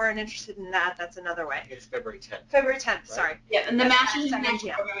Peace Corps and interested in that, that's another way. It's February 10th. February 10th, right? sorry. Yeah, and the Masters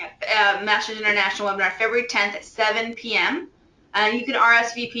International program, Masters International webinar, February 10th at 7 p.m. You can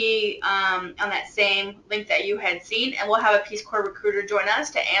RSVP on that same link that you had seen, and we'll have a Peace Corps recruiter join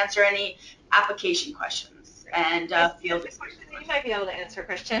us to answer any application questions and field discussions. You might be able to answer,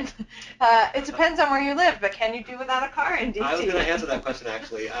 Christian. It depends on where you live, but can you do without a car in DC? I was going to answer that question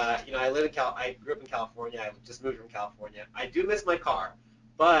actually. I grew up in California. I just moved from California. I do miss my car,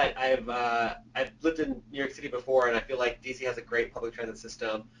 but I've lived in New York City before, and I feel like DC has a great public transit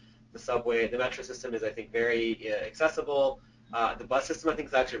system. The subway, the metro system is, I think, very accessible. The bus system, I think,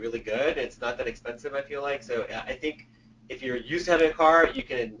 is actually really good. It's not that expensive, I feel like. So I think if you're used to having a car, you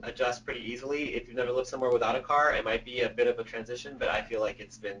can adjust pretty easily. If you've never lived somewhere without a car, it might be a bit of a transition, but I feel like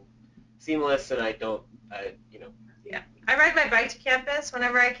it's been seamless, and Yeah, I ride my bike to campus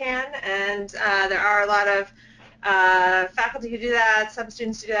whenever I can, and there are a lot of faculty who do that. Some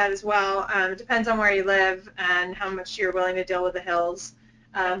students do that as well. It depends on where you live and how much you're willing to deal with the hills.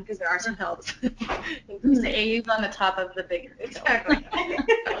 Because there are some hills. The AU's on the top of the big hill. Exactly.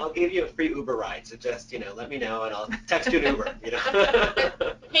 I'll give you a free Uber ride, so just let me know, and I'll text you an Uber.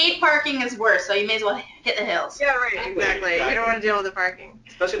 Paid parking is worse, so you may as well hit the hills. Yeah, right. Exactly. We don't want to deal with the parking.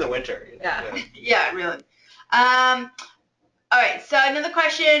 Especially in the winter. Yeah. Yeah, really. All right. So another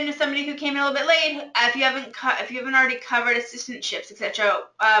question: somebody who came in a little bit late. If you haven't already covered assistantships, etc.,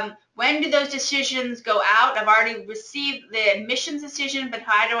 when do those decisions go out? I've already received the admissions decision, but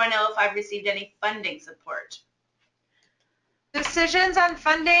how do I know if I've received any funding support? Decisions on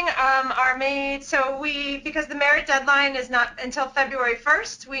funding are made. So because the merit deadline is not until February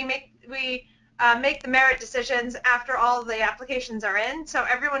 1st, we make the merit decisions after all the applications are in. So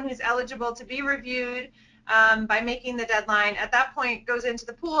everyone who's eligible to be reviewed by making the deadline at that point goes into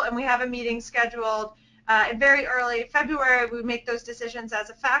the pool, and we have a meeting scheduled very early February, we make those decisions as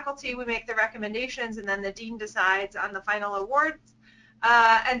a faculty. We make the recommendations, and then the dean decides on the final awards.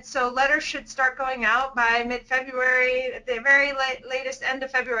 And so letters should start going out by mid-February, at the very latest end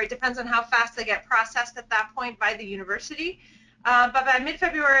of February. It depends on how fast they get processed at that point by the university. But by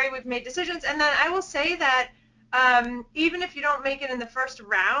mid-February, we've made decisions. And then I will say that even if you don't make it in the first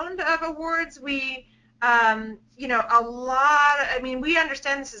round of awards, we you know, we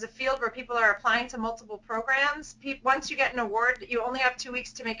understand this is a field where people are applying to multiple programs. Once you get an award, you only have 2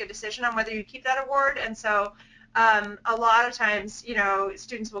 weeks to make a decision on whether you keep that award. And so a lot of times, you know,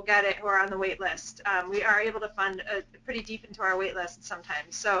 students will get it who are on the wait list. We are able to fund pretty deep into our wait list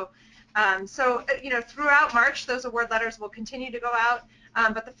sometimes. So, you know, throughout March, those award letters will continue to go out,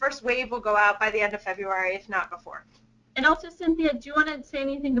 but the first wave will go out by the end of February, if not before. And also, Cynthia, do you want to say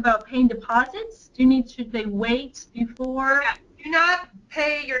anything about paying deposits? Should they wait before? Yeah, do not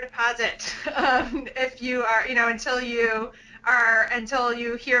pay your deposit if you are, you know, until you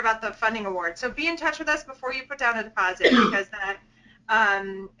hear about the funding award. So be in touch with us before you put down a deposit, because that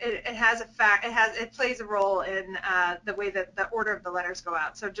it plays a role in the way that the order of the letters go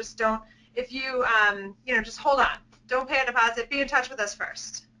out. So just don't, if you you know, just hold on, don't pay a deposit. Be in touch with us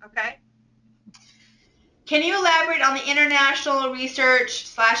first, okay? Can you elaborate on the international research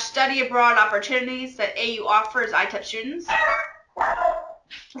 / study abroad opportunities that AU offers ITEP students? Are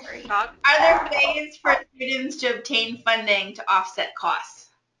there ways for students to obtain funding to offset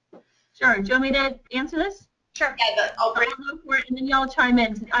costs? Sure. Do you want me to answer this? Sure. Yeah, I'll go for it, and then y'all chime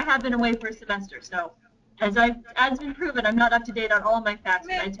in. I have been away for a semester, so as been proven, I'm not up to date on all of my facts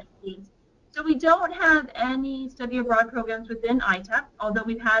with ITEP needs. So we don't have any study abroad programs within ITEP, although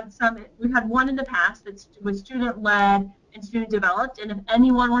we've had one in the past that was student-led and student-developed, and if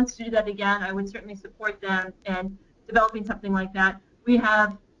anyone wants to do that again, I would certainly support them in developing something like that. We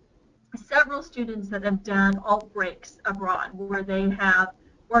have several students that have done alt breaks abroad, where they have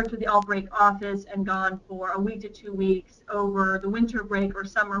worked with the alt break office and gone for a week to 2 weeks over the winter break or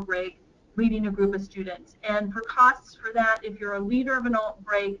summer break, leading a group of students. And for costs for that, if you're a leader of an alt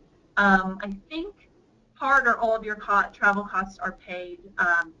break, I think part or all of your travel costs are paid.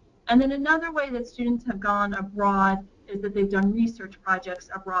 And then another way that students have gone abroad is that they've done research projects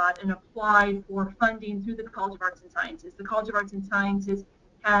abroad and applied for funding through the College of Arts and Sciences. The College of Arts and Sciences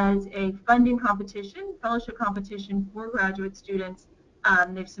has a funding competition, fellowship competition for graduate students.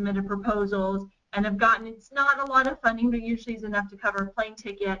 They've submitted proposals and have gotten, it's not a lot of funding, but usually is enough to cover a plane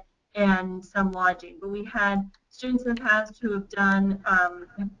ticket and some lodging. But we had students in the past who have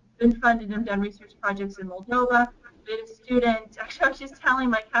been funded and done research projects in Moldova. We had a student, actually I was just telling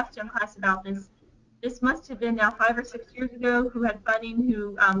my capstone class about this. This must have been now 5 or 6 years ago, who had funding,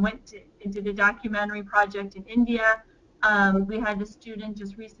 who went and did a documentary project in India. We had a student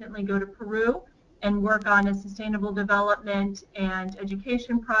just recently go to Peru and work on a sustainable development and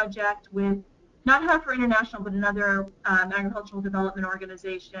education project with not Heifer International, but another agricultural development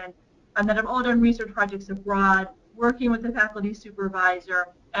organization, that have all done research projects abroad, working with the faculty supervisor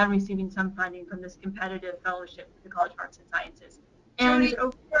and receiving some funding from this competitive fellowship with the And Arts and Sciences. And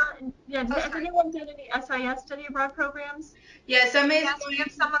has anyone done any SIS study abroad programs? Yeah, somebody's yes, we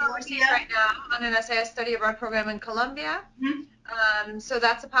have someone overseas right now on an SIS study abroad program in Colombia. Mm-hmm. So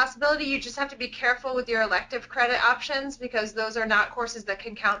that's a possibility. You just have to be careful with your elective credit options, because those are not courses that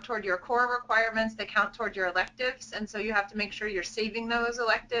can count toward your core requirements. They count toward your electives, and so you have to make sure you're saving those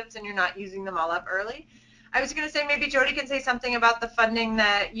electives and you're not using them all up early. I was going to say maybe Jody can say something about the funding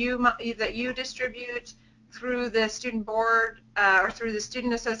that you distribute through the student board or through the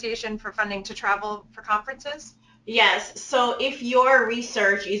student association for funding to travel for conferences. Yes, so if your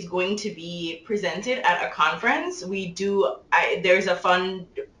research is going to be presented at a conference, there's a fund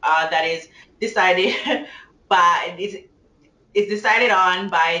that is decided is decided on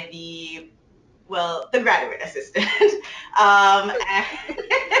by the graduate assistant.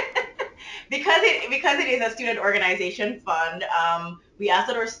 Because it is a student organization fund, we ask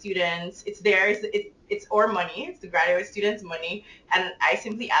that our students, it's our money, it's the graduate students' money, and I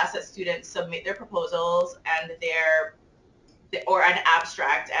simply ask that students submit their proposals and or an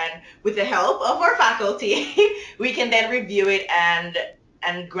abstract, and with the help of our faculty, we can then review it and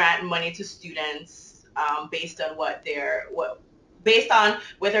grant money to students based on based on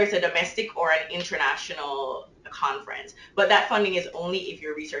whether it's a domestic or an international conference. But that funding is only if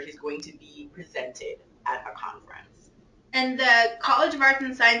your research is going to be presented at a conference. And the College of Arts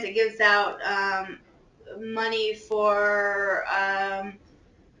and Science, it gives out money for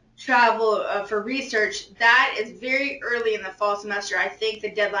travel for research. That is very early in the fall semester. I think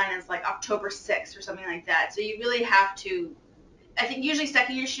the deadline is like October 6th or something like that. So you really have to I think usually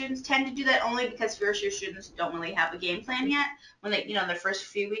second year students tend to do that only because first year students don't really have a game plan yet when they, their first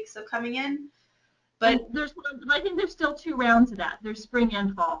few weeks of coming in. But I think there's still 2 rounds of that. There's spring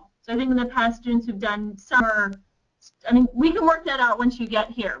and fall. So I think in the past, students who've done summer, I mean, we can work that out once you get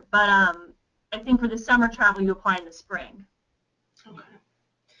here. But I think for the summer travel, you apply in the spring. Okay.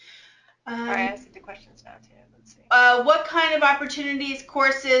 All right, I see the questions now too. Let's see. What kind of opportunities,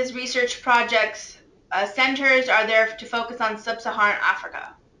 courses, research projects, centers are there to focus on sub-Saharan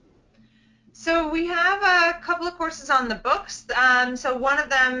Africa? So we have a couple of courses on the books. So one of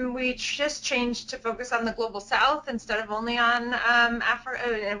them we just changed to focus on the Global South instead of only on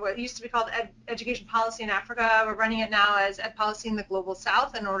Africa. What used to be called Education Policy in Africa. We're running it now as Ed Policy in the Global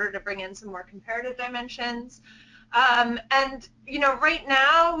South in order to bring in some more comparative dimensions. And right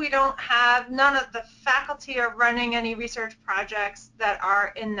now we don't have, none of the faculty are running any research projects that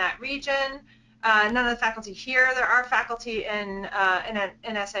are in that region. None of the faculty here. There are faculty in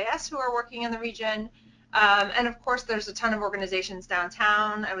SAS who are working in the region, and of course there's a ton of organizations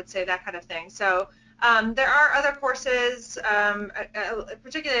downtown. I would say that kind of thing. So there are other courses.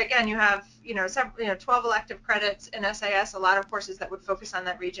 Particularly, again, you have 12 elective credits in SAS. A lot of courses that would focus on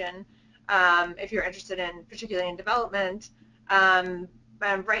that region if you're interested in, particularly in development. And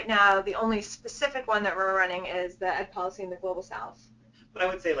right now, the only specific one that we're running is the Ed Policy in the Global South. But I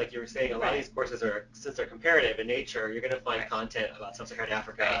would say, like you were saying, a lot of these courses are, since they're comparative in nature, you're going to find Right. content about sub-Saharan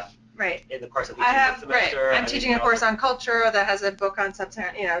Africa Right. in the course of each Right. semester. I'm teaching a course on culture that has a book on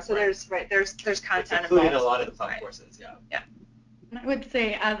sub-Saharan, so there's content it's included in a involved. lot of the top courses, yeah. I would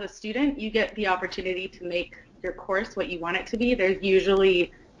say as a student, you get the opportunity to make your course what you want it to be. There's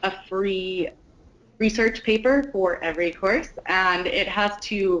usually a free research paper for every course, and it has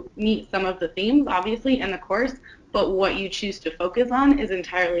to meet some of the themes, obviously, in the course, but what you choose to focus on is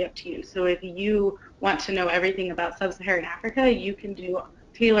entirely up to you. So if you want to know everything about sub-Saharan Africa, you can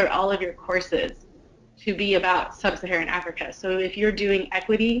tailor all of your courses to be about sub-Saharan Africa. So if you're doing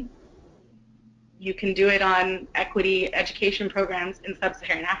equity, you can do it on equity education programs in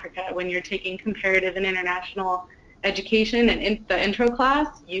sub-Saharan Africa. When you're taking comparative and international education and in the intro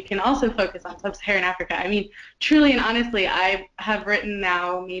class, you can also focus on sub-Saharan Africa. I mean, truly and honestly, I have written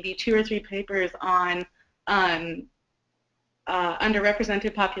now maybe 2 or 3 papers on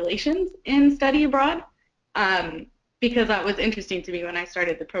underrepresented populations in study abroad because that was interesting to me when I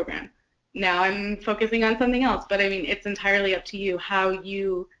started the program. Now I'm focusing on something else, but I mean, it's entirely up to you how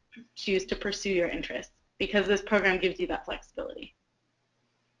you choose to pursue your interests because this program gives you that flexibility.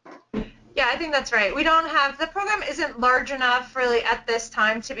 Yeah, I think that's right. We don't have, the program isn't large enough really at this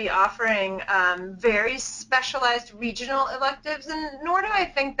time to be offering very specialized regional electives, and nor do I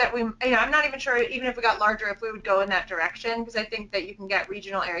think that I'm not even sure even if we got larger if we would go in that direction, because I think that you can get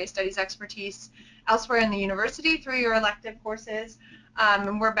regional area studies expertise elsewhere in the university through your elective courses,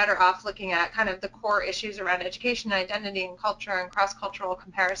 and we're better off looking at kind of the core issues around education, identity, and culture, and cross-cultural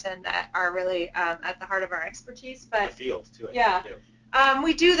comparison that are really at the heart of our expertise. But The field, too, I yeah. think, too.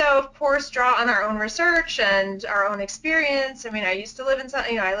 We do, though, of course, draw on our own research and our own experience. I mean, I used to live in,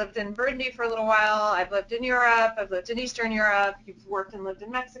 I lived in Burundi for a little while. I've lived in Europe. I've lived in Eastern Europe. You've worked and lived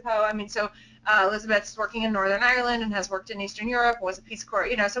in Mexico. I mean, so Elizabeth's working in Northern Ireland and has worked in Eastern Europe, was a Peace Corps,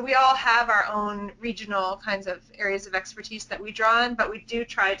 so we all have our own regional kinds of areas of expertise that we draw on, but we do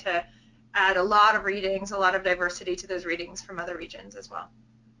try to add a lot of readings, a lot of diversity to those readings from other regions as well.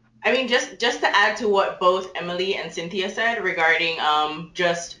 I mean, just to add to what both Emily and Cynthia said regarding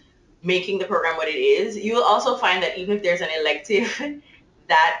just making the program what it is, you will also find that even if there's an elective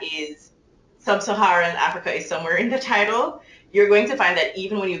that is Sub-Saharan Africa is somewhere in the title, you're going to find that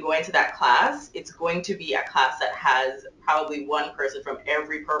even when you go into that class, it's going to be a class that has probably one person from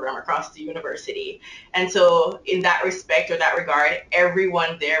every program across the university. And so in that respect or that regard,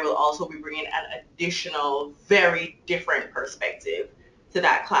 everyone there will also be bringing an additional, very different perspective to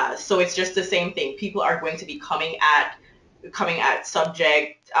that class. So it's just the same thing. People are going to be coming at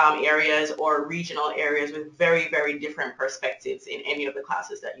subject areas or regional areas with very, very different perspectives in any of the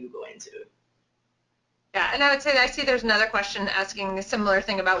classes that you go into. Yeah, and I would say I see there's another question asking a similar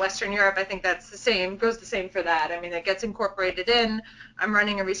thing about Western Europe. I think that's the same, goes the same for that. I mean, it gets incorporated in. I'm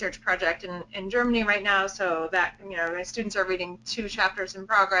running a research project in Germany right now, so that, my students are reading 2 chapters in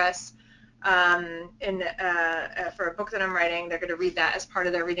progress. For a book that I'm writing, they're going to read that as part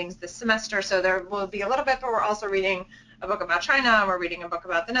of their readings this semester. So there will be a little bit, but we're also reading a book about China. We're reading a book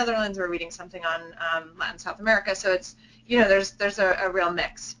about the Netherlands. We're reading something on Latin South America. So it's, there's a real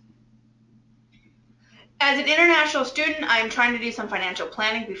mix. As an international student, I'm trying to do some financial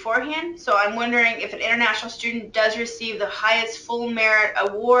planning beforehand. So I'm wondering if an international student does receive the highest full merit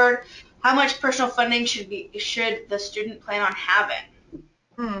award how much personal funding should the student plan on having?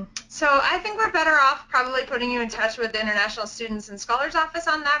 So I think we're better off probably putting you in touch with the International Students and Scholars Office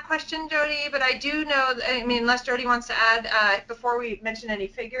on that question, Jody. But I do know, I mean, unless Jody wants to add, before we mention any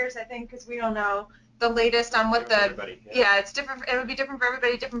figures, I think, because we don't know the latest on what yeah, it's different. It would be different for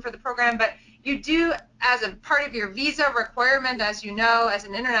everybody, different for the program. But you do, as a part of your visa requirement, as you know, as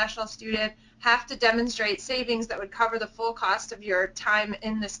an international student, have to demonstrate savings that would cover the full cost of your time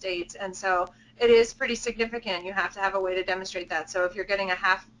in the States. And so it is pretty significant. You have to have a way to demonstrate that. So if you're getting a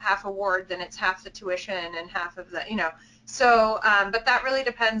half award, then it's half the tuition and half of the, So, but that really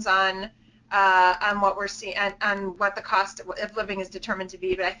depends on what we're seeing, on what the cost of living is determined to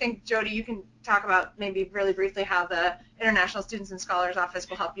be. But I think, Jody, you can talk about maybe really briefly how the International Students and Scholars Office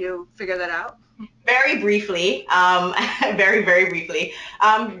will help you figure that out. Very briefly, very, very briefly.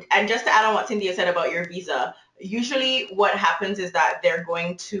 And just to add on what Cynthia said about your visa, usually what happens is that they're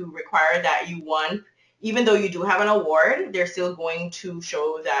going to require that you, even though you do have an award, they're still going to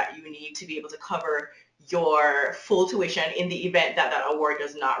show that you need to be able to cover your full tuition in the event that that award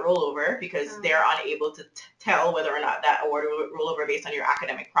does not roll over, because they're unable to tell whether or not that award will roll over based on your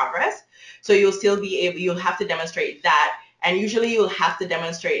academic progress. So you'll still be able, you'll have to demonstrate that, and usually you'll have to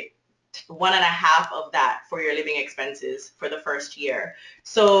demonstrate 1.5 of that for your living expenses for the first year.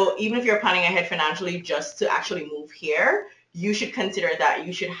 So even if you're planning ahead financially just to actually move here, you should consider that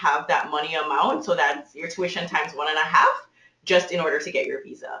you should have that money amount, so that's your tuition times 1.5, just in order to get your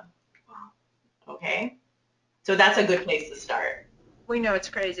visa. Okay, so that's a good place to start. We know it's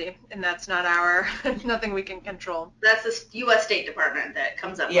crazy, and that's not nothing we can control. That's the U.S. State Department that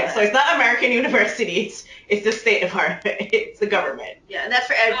comes up with Yeah, so it's not American universities, it's the State Department, it's the government. Yeah, and that's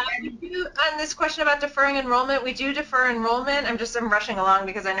for on this question about deferring enrollment, we do defer enrollment. I'm rushing along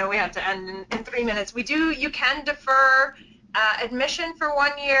because I know we have to end in 3 minutes. You can defer admission for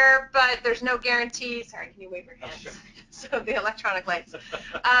 1 year, but there's no guarantee. Sorry, can you wave your hands? Sure. So the electronic lights.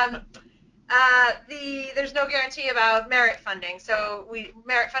 There's no guarantee about merit funding. So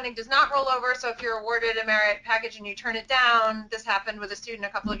merit funding does not roll over. So if you're awarded a merit package and you turn it down, this happened with a student a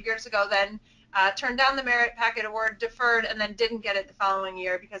couple of years ago, then turned down the merit packet award, deferred, and then didn't get it the following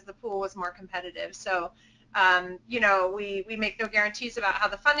year because the pool was more competitive. So, we make no guarantees about how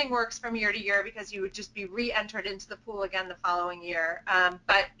the funding works from year to year, because you would just be re-entered into the pool again the following year.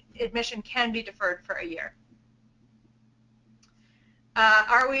 But admission can be deferred for a year.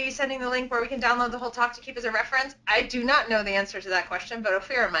 Are we sending the link where we can download the whole talk to keep as a reference? I do not know the answer to that question, but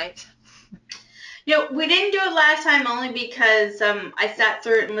Ophira might. We didn't do it last time only because I sat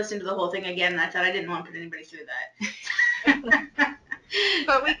through it and listened to the whole thing again, and I thought I didn't want to put anybody through that.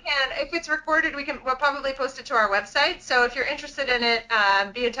 But we can, if it's recorded, we'll probably post it to our website. So if you're interested in it,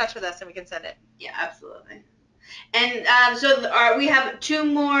 be in touch with us and we can send it. Yeah, absolutely. And we have 2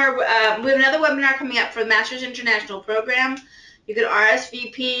 more. We have another webinar coming up for the Masters International Program. You can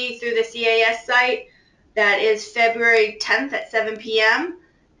RSVP through the CAS site. That is February 10th at 7 p.m.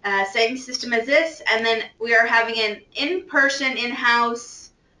 Same system as this. And then we are having an in-person, in-house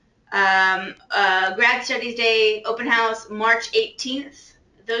Grad Studies Day open house March 18th.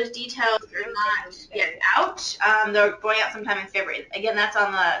 Those details are not yet out. They're going out sometime in February. Again, that's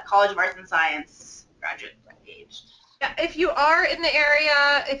on the College of Arts and Science graduate page. Yeah, if you are in the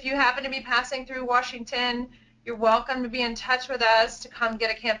area, if you happen to be passing through Washington, you're welcome to be in touch with us, to come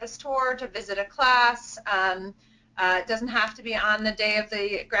get a campus tour, to visit a class. It doesn't have to be on the day of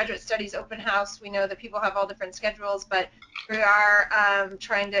the Graduate Studies Open House. We know that people have all different schedules, but we are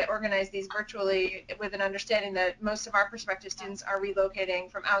trying to organize these virtually with an understanding that most of our prospective students are relocating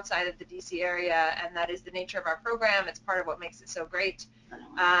from outside of the DC area, and that is the nature of our program. It's part of what makes it so great.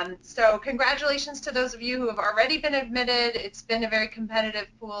 So congratulations to those of you who have already been admitted. It's been a very competitive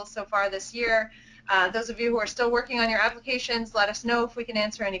pool so far this year. Those of you who are still working on your applications, let us know if we can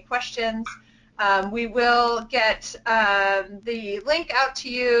answer any questions. We will get the link out to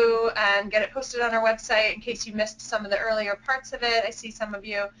you and get it posted on our website in case you missed some of the earlier parts of it. I see some of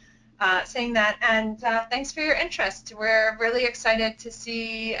you saying that. And thanks for your interest. We're really excited to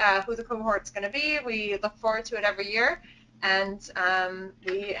see who the cohort's going to be. We look forward to it every year. And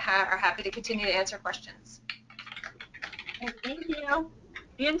we are happy to continue to answer questions. Thank you.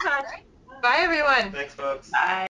 Be in touch. Bye, everyone. Thanks, folks. Bye.